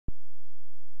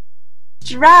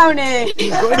drowning.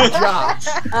 Good job.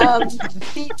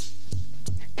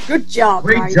 Good job.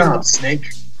 Great Ryan. job,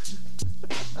 Snake.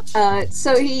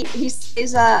 So he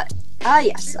says,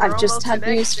 yes, I've just had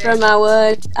news from our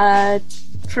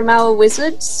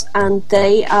wizards, and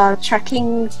they are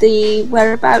tracking the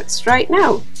whereabouts right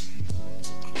now.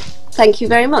 Thank you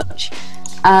very much.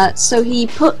 So he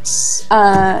puts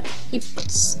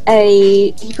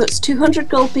 200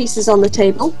 gold pieces on the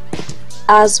table,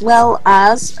 as well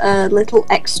as a little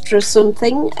extra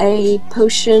something, a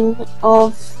potion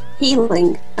of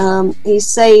healing. He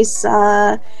says,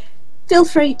 feel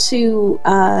free to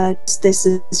use this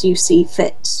as you see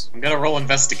fit. I'm gonna roll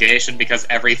investigation because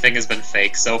everything has been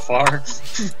fake so far.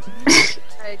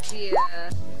 Idea.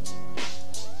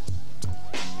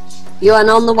 You are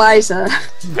none the wiser.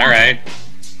 Alright.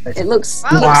 It looks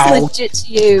Wow. legit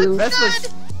to you.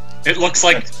 It looks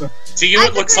like... To you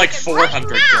it looks like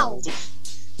 400 gold.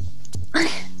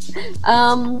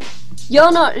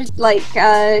 You're not, like,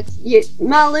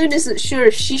 Marloon isn't sure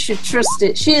if she should trust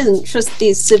it. She doesn't trust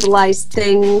these civilized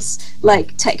things,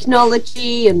 like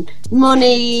technology and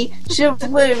money.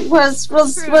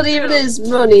 What even is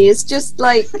money? It's just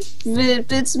like,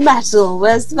 it's metal.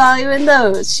 Where's the value in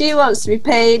those? She wants to be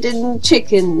paid in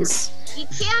chickens. You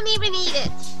can't even eat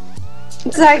it.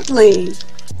 Exactly.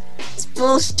 It's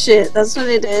bullshit, that's what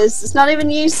it is. It's not even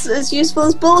as useful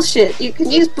as bullshit. You can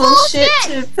use bullshit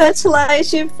to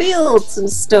fertilize your fields and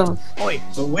stuff. Oi,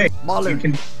 But wait, Marlon, you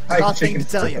can I got buy a thing chickens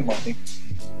to tell with you. the money.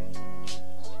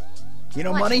 You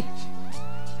know money?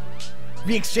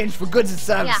 Be exchanged for goods and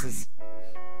services. You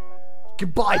can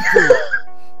buy food.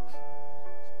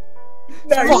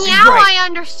 Now Fucking Now great. I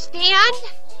understand.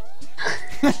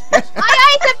 My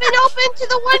eyes have been opened to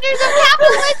the wonders of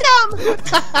capitalism.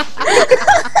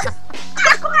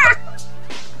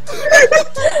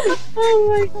 Oh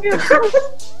my god.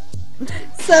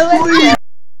 So anyway,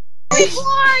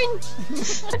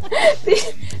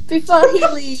 before he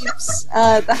leaves,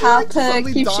 the harper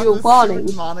Suddenly gives donned you a this warning.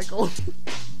 stupid monocle.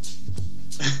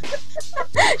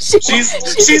 She's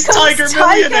becomes Tiger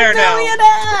Millionaire now.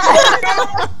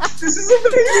 This is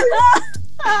amazing!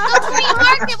 The free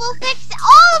market will fix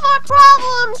all of our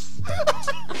problems.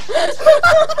 It's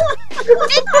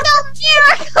a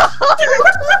miracle.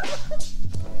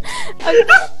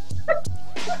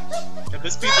 Could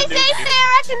this be They the say new... fair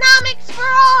economics for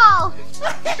all.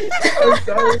 I'm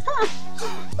sorry.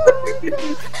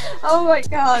 Oh my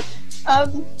god.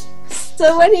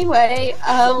 So anyway,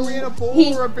 we in a bull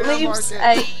he or a bear leaves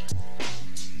market?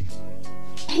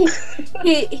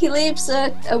 he leaves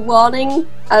a warning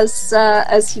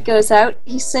as he goes out.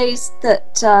 He says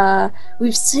that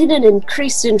we've seen an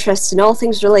increased interest in all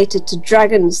things related to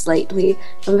dragons lately,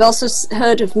 and we've also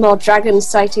heard of more dragon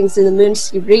sightings in the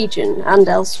Moonsea region and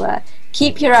elsewhere.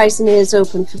 Keep your eyes and ears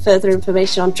open for further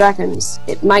information on dragons.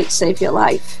 It might save your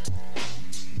life.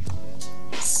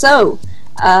 So,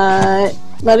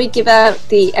 let me give out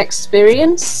the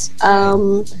experience.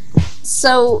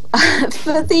 So,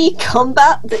 for the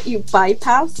combat that you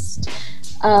bypassed,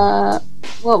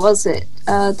 what was it?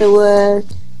 There were...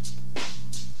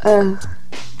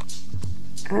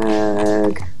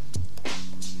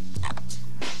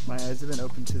 My eyes have been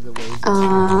open to the ways of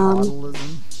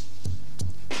capitalism.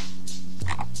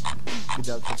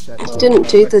 I didn't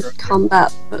do the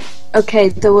combat, but... Okay,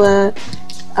 there were...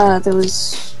 there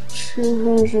was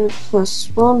 200 plus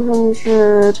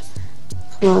 100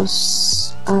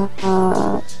 plus...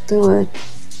 there were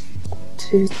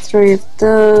 3 of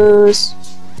those.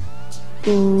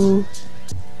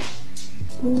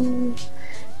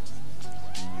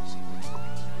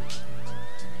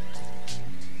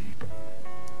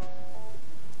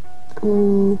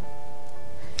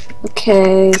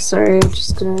 Okay, sorry, I'm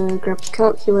just gonna grab the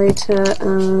calculator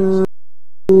and...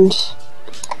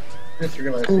 I just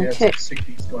realized we have some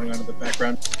 60s going on in the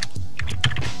background.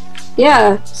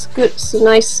 Yeah, it's good, it's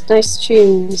nice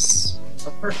tunes.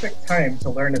 A perfect time to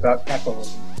learn about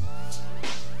capitalism.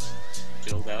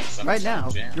 Chilled out some Right now,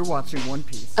 jam. you're watching One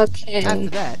Piece. Okay. After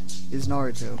that is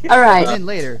Naruto. Alright. And then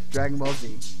later, Dragon Ball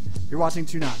Z. You're watching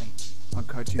Toonami on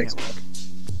Cartoon Thanks, Network.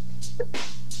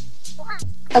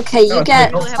 Okay, you No,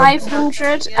 get it's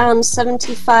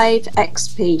 575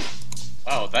 XP.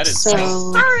 Oh, that is So-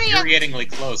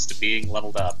 infuriatingly close to being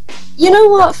leveled up. You know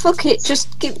what? Fuck it.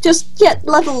 Just get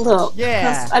leveled up.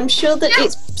 Yeah. 'Cause I'm sure that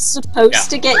it's supposed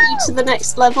to get you to the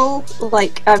next level.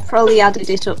 Like I've probably added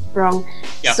it up wrong.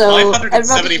 Yeah, So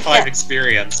 575 everybody-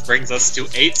 experience brings us to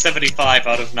 875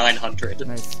 out of 900.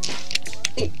 Nice.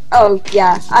 Oh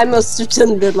yeah, I must have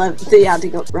done the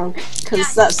adding up wrong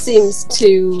because that seems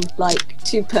too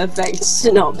perfect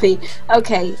to not be.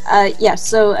 Okay, yeah.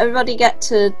 So everybody get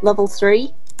to level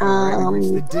 3.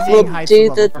 The dizzying We'll heights do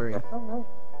of the level 3.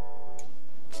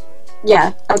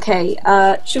 yeah. Okay.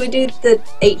 Should we do the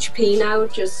HP now?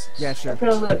 Just Yeah, sure. I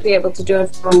probably won't be able to do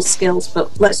everyone's skills,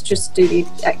 but let's just do the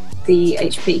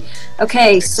HP.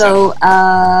 Okay. So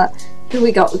who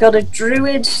we got? We got a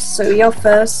druid. So you're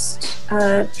first.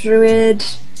 Druid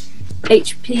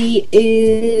HP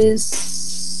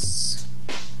is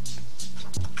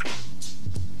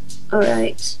all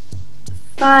right.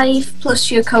 5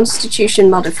 plus your Constitution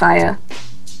modifier.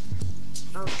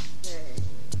 Okay.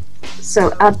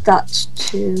 So add that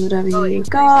to whatever Oh, you increase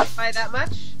got. it by that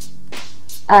much?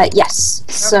 Yes.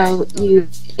 So you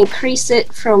increase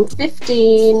it from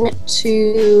 15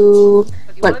 to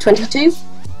what? 22.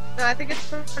 No, I think it's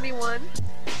 21.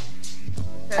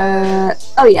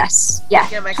 Oh yes. Yeah.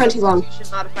 Yeah, my 21.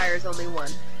 Constitution modifier is only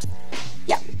 1.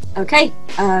 Okay.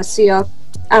 So your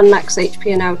and max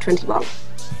HP are now 21.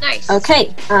 Nice.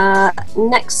 Okay.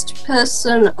 Next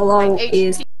person along My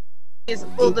is HP is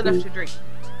old enough to drink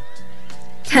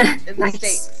in the nice.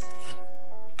 States.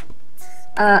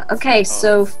 Okay,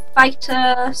 so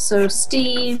fighter, so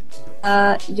Steve,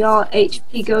 your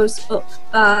HP goes up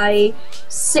by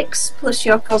 6 plus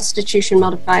your Constitution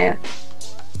modifier.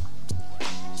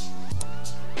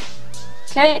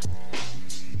 Okay.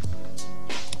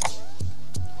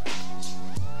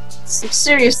 Some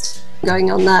serious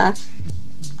going on there.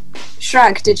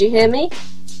 Shrag, did you hear me?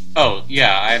 Oh,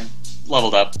 yeah, I'm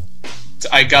leveled up.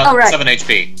 I got 7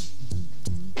 HP.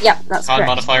 Yeah, that's Con correct.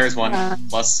 modifier is 1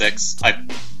 plus 6. I've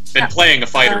been playing a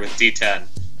fighter with D10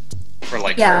 for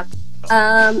like yeah.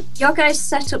 forever. Your guys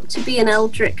set up to be an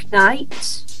Eldritch Knight.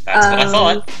 That's what I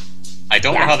thought. I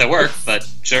don't know how they work, but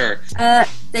sure.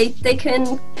 They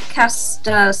can cast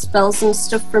spells and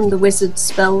stuff from the wizard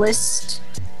spell list.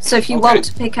 So if you want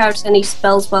to pick out any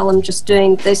spells while I'm just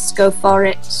doing this, go for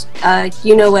it.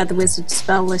 You know where the wizard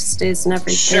spell list is and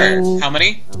everything. Sure. How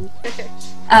many?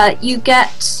 You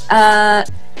get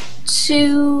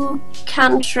 2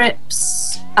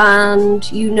 cantrips and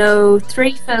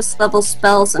 3 first level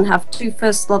spells and have 2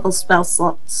 first level spell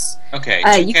slots. Okay,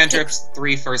 2 cantrips,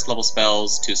 3 first level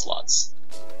spells, 2 slots.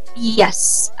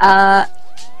 Yes,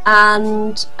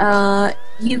 and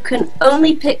you can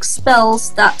only pick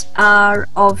spells that are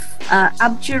of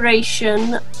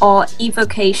abjuration or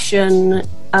evocation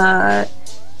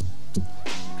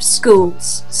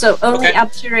schools. So only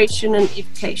abjuration and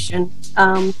evocation.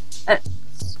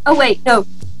 Oh wait, no.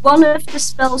 One of the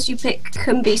spells you pick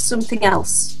can be something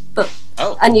else, but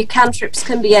and your cantrips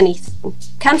can be anything.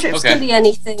 Cantrips can be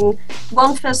anything.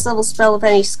 1 first level spell of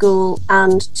any school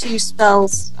and 2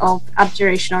 spells of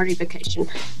abjuration or evocation.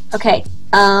 Okay.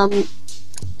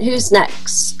 Who's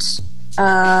next?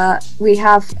 We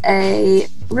have a.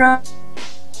 Oh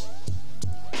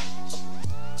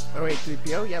wait,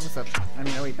 3PO? Yeah, what's up? I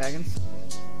mean, oh wait, Baggins?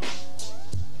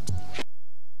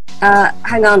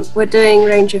 Hang on, we're doing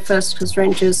Ranger first because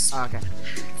Ranger's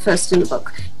first in the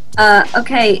book.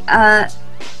 Okay,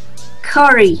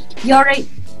 Corey, your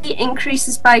HP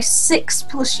increases by 6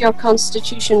 plus your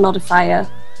Constitution modifier.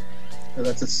 Oh,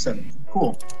 that's a 7.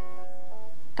 Cool.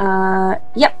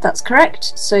 Yep, that's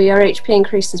correct. So your HP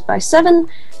increases by 7.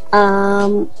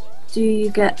 Do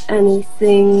you get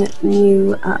anything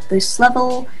new at this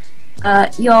level?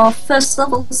 Your first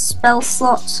level spell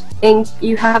slot,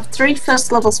 you have 3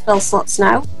 first level spell slots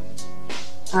now.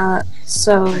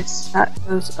 So that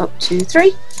goes up to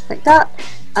 3, like that.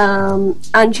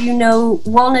 And you know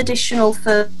 1 additional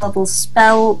first level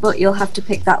spell, but you'll have to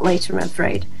pick that later, I'm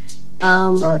afraid.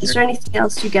 Is there anything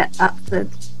else you get at the...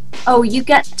 Oh, you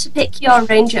get to pick your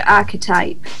Ranger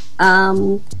archetype,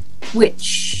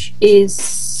 which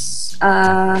is...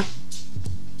 okay.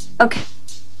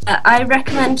 I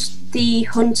recommend the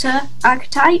Hunter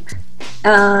archetype,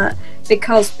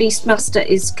 because Beastmaster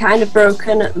is kind of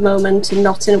broken at the moment and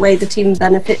not in a way that even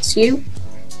benefits you.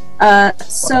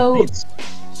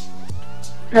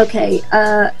 Okay,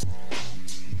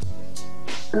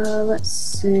 let's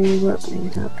see what we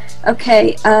have.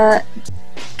 Okay,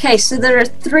 okay, so there are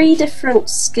 3 different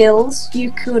skills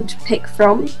you could pick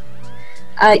from.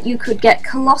 You could get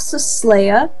Colossus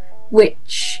Slayer,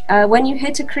 which when you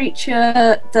hit a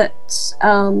creature that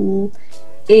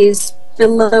is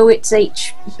below its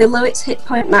hit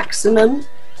point maximum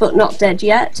but not dead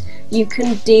yet, you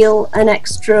can deal an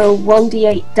extra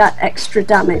 1d8 extra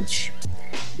damage.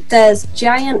 There's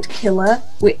Giant Killer,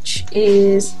 which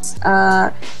is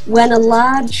when a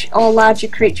large or larger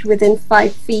creature within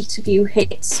 5 feet of you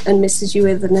hits and misses you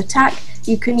with an attack,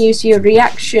 you can use your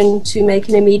reaction to make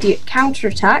an immediate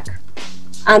counterattack.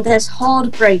 And there's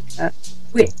Horde Breaker,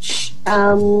 which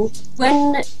when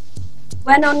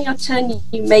on your turn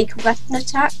you make a weapon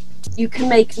attack, you can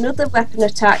make another weapon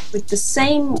attack with the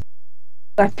same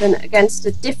weapon against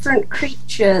a different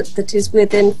creature that is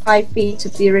within 5 feet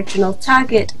of the original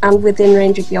target and within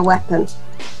range of your weapon.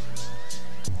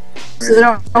 So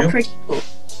they're all pretty cool.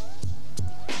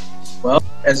 Well,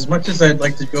 as much as I'd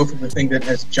like to go for the thing that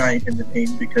has giant in the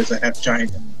name because I have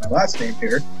giant in my last name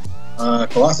here,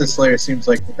 Colossus Slayer seems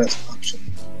like the best option.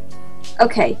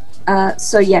 Okay,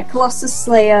 so yeah, Colossus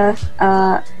Slayer,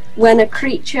 when a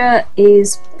creature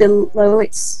is below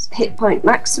its hit point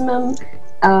maximum,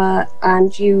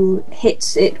 and you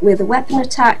hit it with a weapon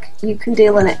attack, you can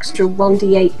deal an extra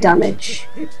 1d8 damage.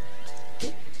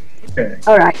 Okay.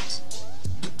 Alright.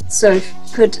 So you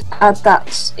could add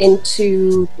that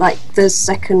into, like, the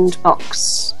second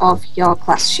box of your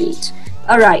class sheet.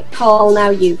 Alright, Paul, now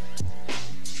you.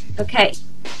 Okay.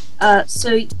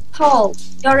 So, Paul,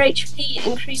 your HP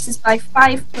increases by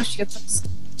 5 plus your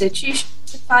constitution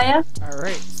modifier.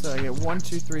 Alright, so I get 1,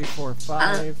 2, 3, 4,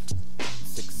 5,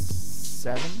 6,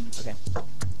 7. Okay.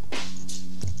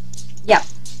 Yep.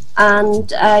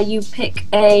 And you pick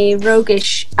a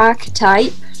roguish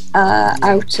archetype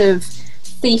out of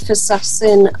Thief,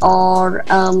 Assassin, or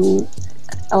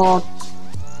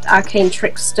Arcane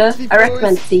Trickster. I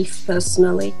recommend Thief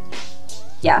personally.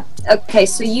 Yeah. Okay,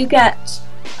 so you get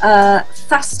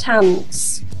Fast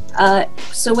Hands.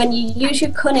 So when you use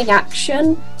your Cunning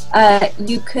action,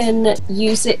 you can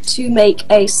use it to make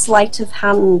a Sleight of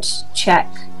Hand check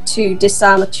to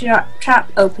disarm a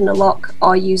trap, open a lock,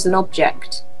 or use an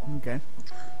object. Okay.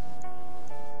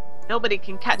 Nobody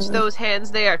can catch those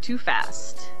hands, they are too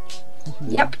fast.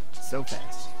 Yep. So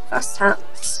fast. Fast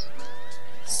hands.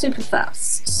 Super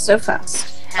fast. So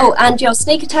fast. Oh, and your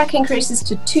sneak attack increases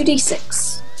to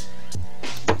 2d6.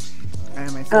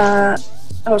 And my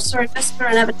Oh, sorry, Vesper,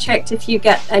 I never checked if you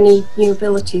get any new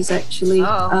abilities, actually.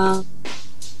 Oh.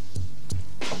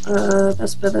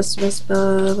 Vesper,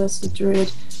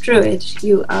 Druid. Druid,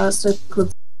 you are Circle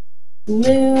of the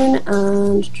Moon,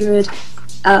 and Druid.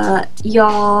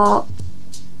 Your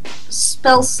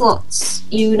spell slots,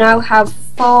 you now have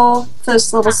 4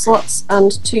 first level slots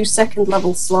and 2 second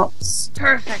level slots.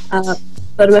 Perfect.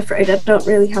 But I'm afraid I don't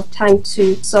really have time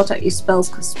to sort out your spells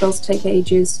because spells take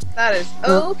ages. That is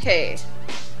okay.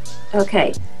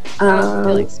 Okay.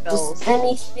 Feeling Does spells.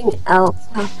 anything else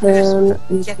happen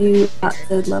with you at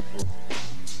 3rd level?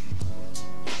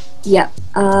 Yep.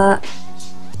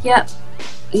 Yep.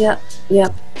 Yeah.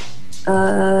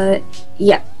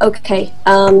 Okay.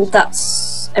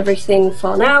 That's everything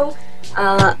for now.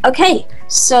 Okay.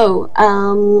 So,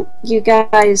 you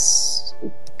guys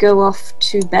go off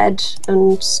to bed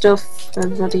and stuff.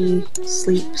 Everybody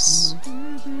sleeps.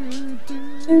 Time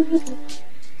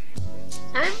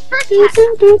for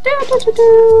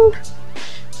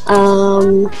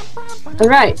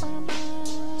Alright.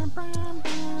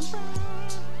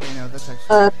 Wait, no, that's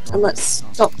actually. And let's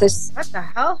stop this. What the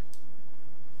hell?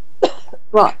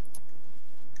 What?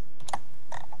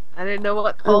 I didn't know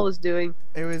what Paul was doing.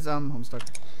 It was Homestuck.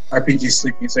 RPG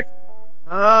sleep music.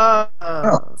 Oh.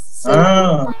 Oh.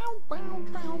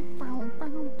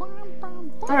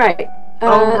 Alright.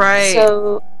 Alright.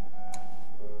 So.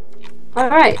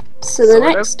 Alright. So the Sort of.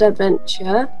 next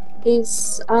adventure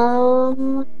is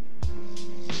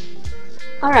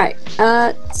Alright.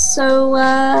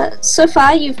 So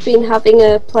far you've been having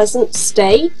a pleasant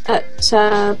stay at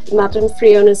Madame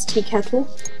Friona's tea kettle.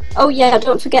 Oh yeah,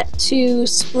 don't forget to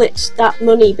split that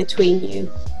money between you.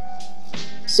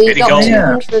 So you've There you got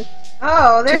go. 200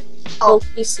 Oh, there. gold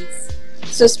pieces.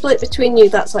 So split between you,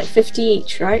 that's like 50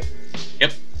 each, right?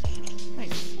 Yep.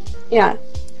 Nice. Yeah.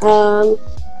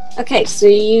 Okay, so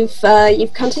you've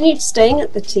continued staying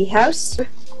at the tea house,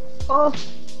 Oh.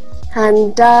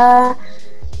 and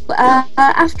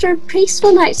after a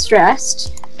peaceful night's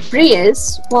rest,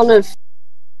 Bria's one of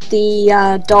the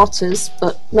daughters,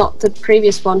 but not the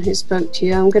previous one who spoke to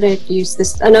you. I'm going to use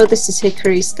this. I know this is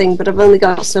Hickory's thing, but I've only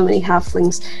got so many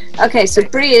halflings. Okay, so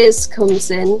Bria's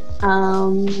comes in,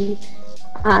 and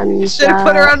Should have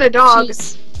put her on a dog.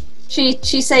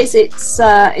 She says it's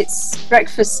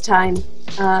breakfast time.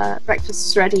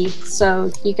 Breakfast's ready,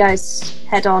 so you guys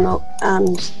head on up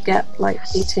and get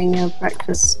eating your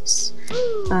breakfasts.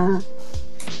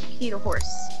 Eat a horse.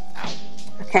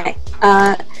 Okay.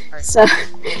 So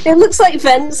it looks like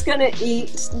Ven's gonna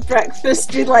eat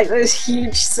breakfast with those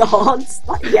huge swords.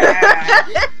 Yeah.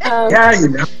 Yeah, you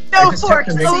know. No I just have forks,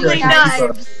 to make sure only I keep up.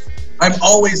 knives. I'm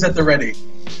always at the ready.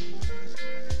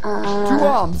 2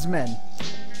 arms, men.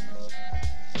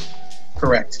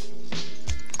 Correct.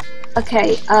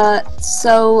 Okay,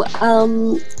 so,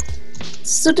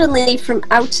 suddenly from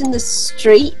out in the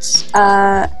street,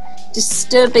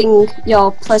 disturbing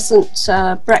your pleasant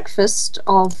breakfast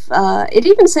of, it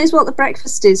even says what the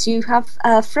breakfast is. You have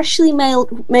freshly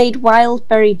made wild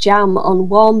berry jam on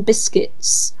warm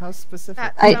biscuits. How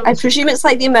specific? I presume it's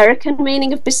like the American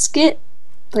meaning of biscuit?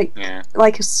 Like,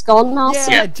 like a scone or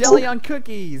something? Yeah, jelly on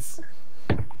cookies.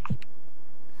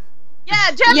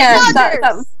 Yeah, Jammy That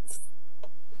Dodgers!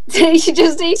 You're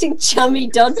just eating chummy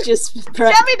Dodgers for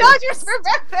breakfast. Jammy Dodgers for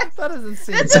breakfast! That doesn't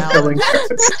seem It's a filling.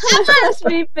 That must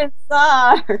be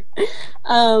bizarre.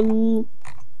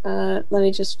 Let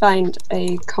me just find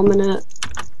a commoner.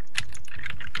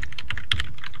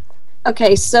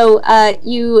 Okay, so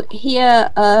you hear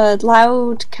a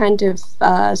loud kind of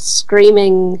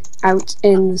screaming out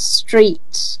in the street.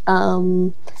 It's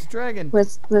a dragon.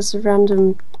 Where's a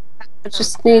random? I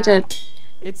just need a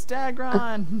It's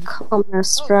Dagron. commoner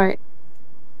sprite.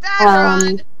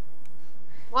 Dagron!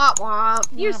 Womp womp.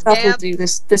 You That'll scam. do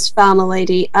this farmer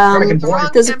lady. Dragon boy.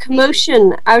 There's a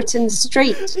commotion out in the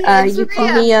street. You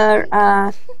can hear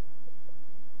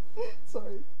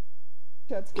Sorry.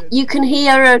 Cat's good. you can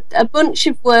hear a bunch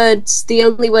of words. The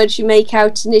only words you make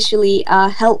out initially are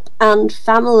help and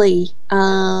family.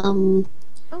 Oh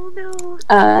no.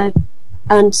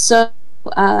 And so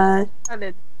Run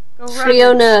it. Go run it.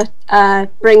 Fiona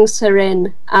brings her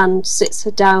in and sits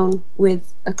her down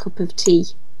with a cup of tea.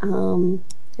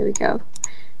 Here we go.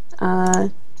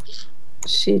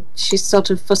 She sort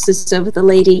of fusses over the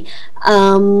lady.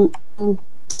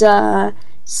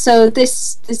 So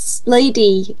this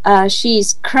lady,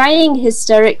 she's crying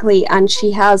hysterically, and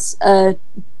she has a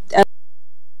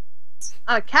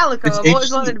Calico. It's I've always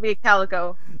HD. wanted to be a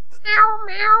calico. Meow,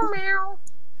 meow, meow.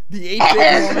 The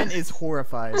 8-bit woman is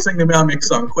horrified. Sing the Meow Mix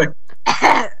song, quick.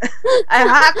 I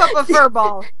hack up a fur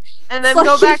ball and then It's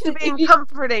go like back to if being you-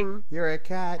 comforting. You're a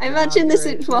cat. I now imagine this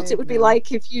you're a is what it would be kid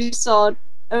like if you saw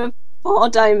a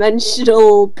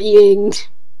 4-dimensional being.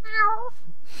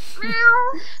 Meow,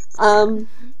 meow.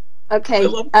 Okay. I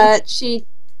love this.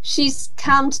 She's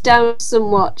calmed down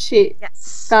somewhat.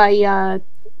 Yes. By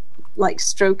like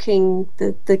stroking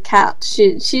the cat.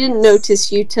 She didn't notice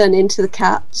you turn into the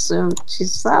cat, so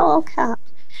she's like, oh, cat.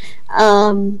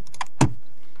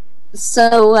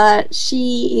 So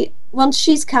once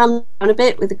she's calmed down a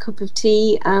bit with a cup of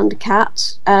tea and a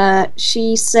cat,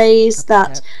 she says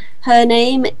that her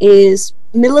name is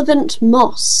Milivant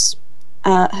Moss.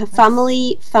 Her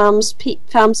family farms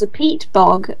a peat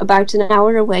bog about an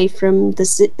hour away from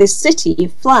this city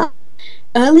of Flat.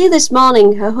 Earlier this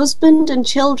morning, her husband and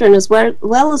children, as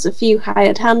well as a few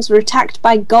hired hands, were attacked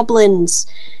by goblins.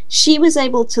 She was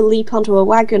able to leap onto a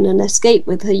wagon and escape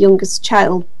with her youngest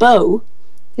child, Bo,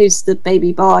 who's the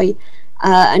baby boy,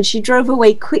 and she drove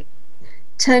away quick,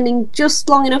 turning just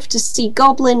long enough to see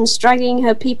goblins dragging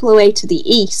her people away to the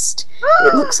east.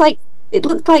 It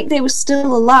looked like they were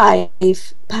still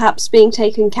alive, perhaps being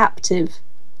taken captive.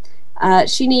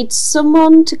 She needs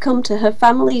someone to come to her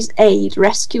family's aid,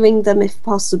 rescuing them if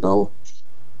possible.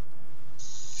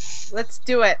 Let's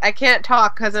do it. I can't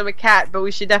talk because I'm a cat, but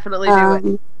we should definitely do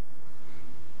it.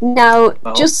 Now,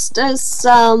 Well. just as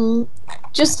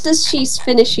she's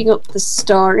finishing up the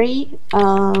story,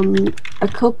 a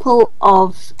couple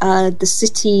of the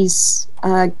city's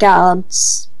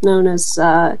guards, known as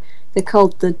they're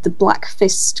called the Black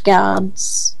Fist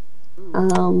Guards.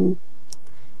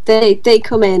 They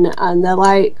come in and they're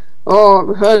like,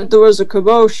 "Oh, I heard there was a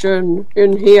commotion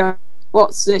in here.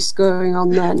 What's this going on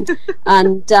then?"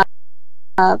 And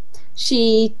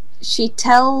she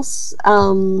tells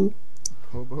Hobo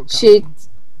She- goblins.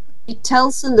 he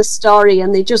tells them the story,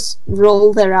 and they just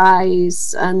roll their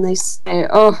eyes and they say,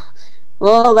 "Oh,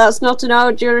 well, that's not in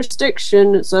our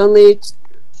jurisdiction. It's only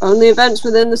events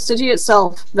within the city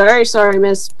itself. Very sorry,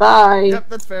 miss. Bye." Yep,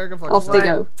 that's fair. Go fuck Off they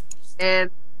yourself. go. And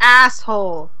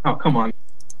asshole. Oh, come on.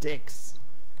 Dicks.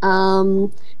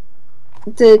 And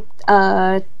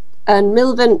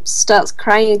Milvant starts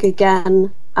crying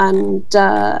again and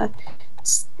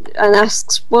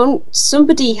asks, "Won't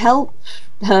somebody help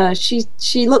her?"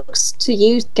 She looks to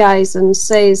you guys and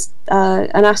says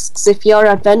and asks if you're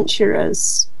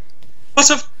adventurers. But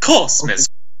of course, miss.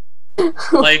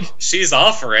 Like, she's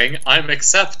offering, I'm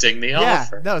accepting the Yeah,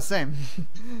 offer. no, same.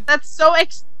 That's so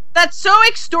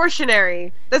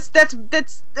extortionary. That's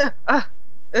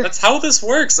That's how this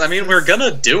works. I mean, we're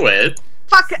gonna do it.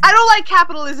 fuck. I don't like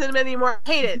capitalism anymore.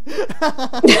 I hate it.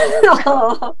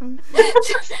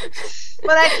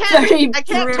 But Very I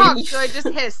can't talk, brief. so I just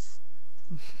hiss.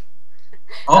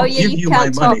 I'll Oh yeah, give you you my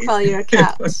can't talk money. while you're a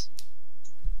cat.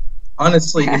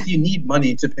 Honestly, if you need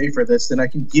money to pay for this, then I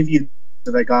can give you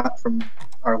that I got from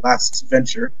our last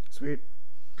venture. Sweet.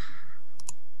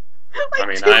 Like I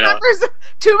mean,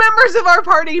 two members of our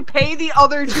party pay the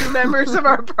other two members of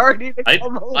our party to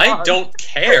come along. I don't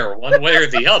care one way or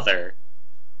the other.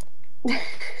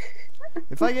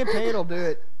 If I get paid, I'll do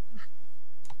it.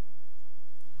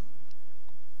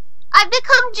 I've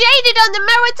become jaded on the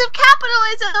merits of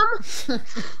capitalism.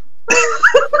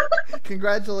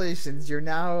 Congratulations, you're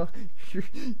now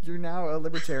a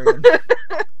libertarian.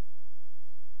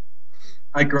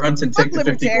 I grunt and take the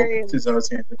 50 gold Libertarians. pieces I was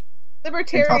handed.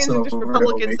 Libertarians are just over to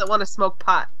Republicans Wait. that want to smoke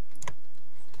pot.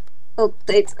 Well,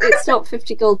 it's not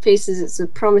 50 gold pieces, it's a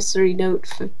promissory note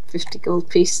for 50 gold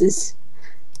pieces.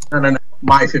 No.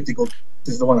 My 50 gold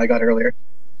is the one I got earlier.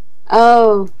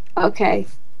 Oh, okay.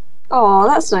 Oh,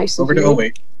 that's nice Over of to you.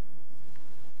 Wait.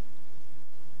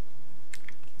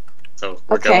 So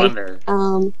we're Okay, going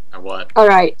or what?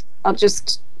 Alright, I'll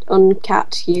just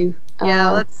uncat you.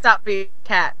 Yeah, let's stop being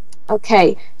cat.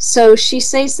 Okay, so she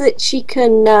says that she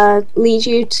can lead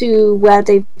you to where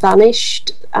they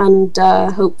vanished, and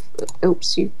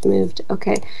oops, you moved.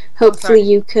 Okay, hopefully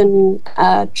you can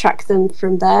track them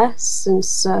from there, since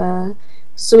some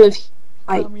of you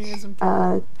like Communism.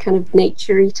 kind of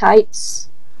nature-y types.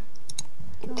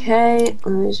 Okay,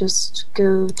 let me just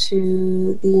go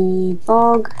to the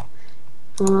bog.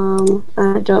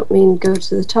 I don't mean go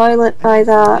to the toilet by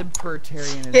that.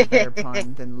 Libertarian is a better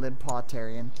pun than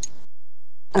libpotarian.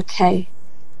 Okay.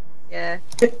 Yeah.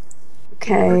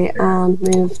 Okay, and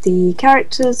move the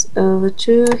characters over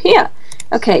to here.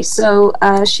 Okay, so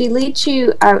she leads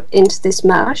you out into this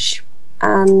marsh,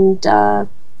 and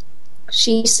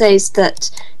she says that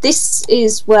this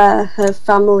is where her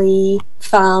family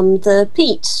farm the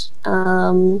peat.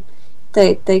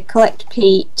 They collect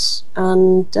peat,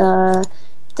 and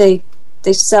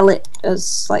they sell it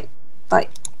as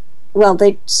well,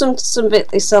 some of it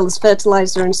they sell as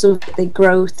fertilizer, and some of it they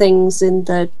grow things in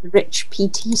the rich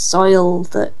peaty soil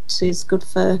that is good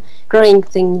for growing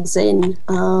things in.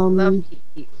 Love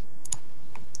peat.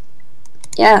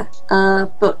 Yeah,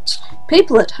 but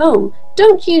people at home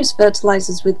don't use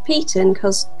fertilizers with peat in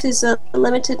because it is a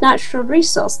limited natural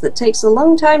resource that takes a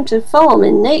long time to form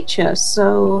in nature,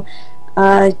 so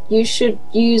you should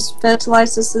use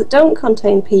fertilizers that don't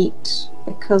contain peat,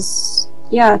 because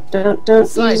don't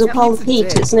Besides, use up all the peat's a peat.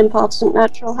 dick. It's an important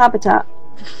natural habitat.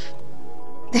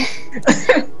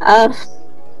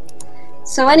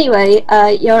 So anyway,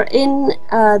 you're in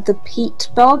the peat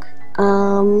bog,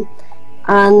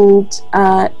 and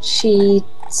she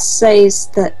says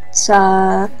that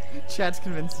Chad's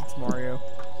convinced it's Mario.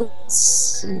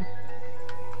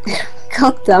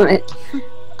 God damn it.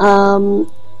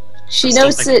 She I'm still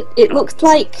knows that thinking it about looked this.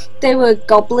 like they were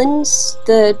goblins,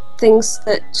 the things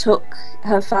that took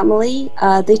her family.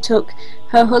 They took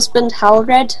her husband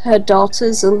Halred, her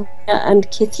daughters Alina and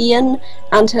Kithian,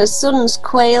 and her sons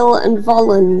Quail and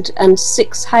Volland, and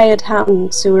 6 hired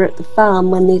hands who were at the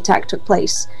farm when the attack took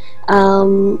place.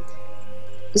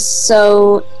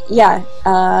 So,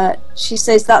 yeah, she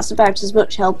says that's about as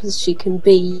much help as she can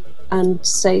be, and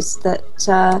says that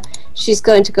she's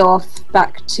going to go off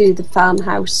back to the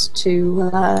farmhouse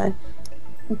to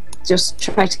just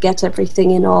try to get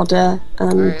everything in order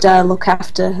and Alright. look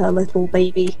after her little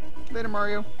baby. Later,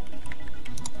 Mario.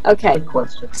 Okay, Good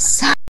question. so